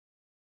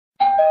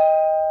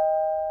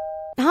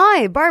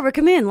Hi, Barbara,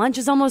 come in. Lunch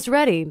is almost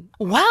ready.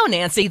 Wow,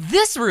 Nancy,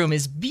 this room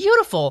is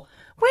beautiful.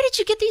 Where did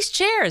you get these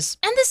chairs?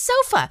 And this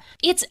sofa?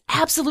 It's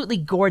absolutely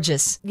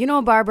gorgeous. You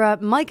know, Barbara,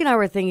 Mike and I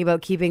were thinking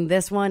about keeping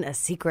this one a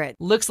secret.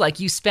 Looks like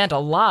you spent a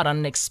lot on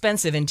an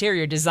expensive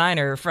interior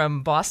designer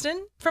from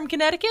Boston? From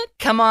Connecticut?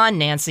 Come on,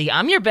 Nancy,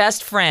 I'm your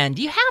best friend.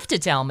 You have to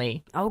tell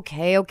me.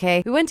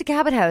 Okay. We went to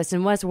Cabot House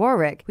in West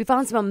Warwick. We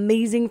found some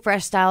amazing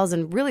fresh styles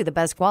and really the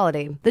best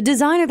quality. The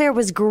designer there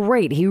was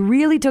great. He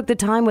really took the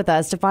time with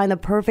us to find the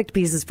perfect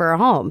pieces for our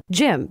home.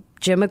 Jim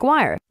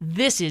McGuire.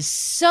 This is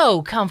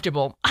so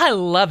comfortable. I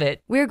love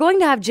it. We're going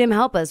to have Jim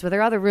help us with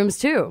our other rooms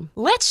too.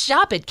 Let's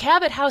shop at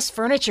Cabot House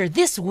Furniture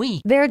this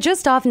week. They're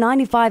just off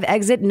 95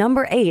 exit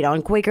number 8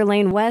 on Quaker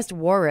Lane West,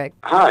 Warwick.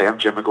 Hi, I'm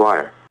Jim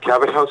McGuire.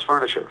 Cabot House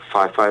Furniture,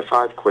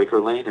 555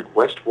 Quaker Lane in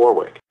West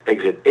Warwick.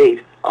 Exit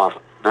 8 off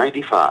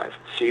 95.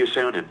 See you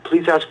soon, and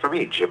please ask for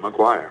me, Jim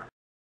McGuire.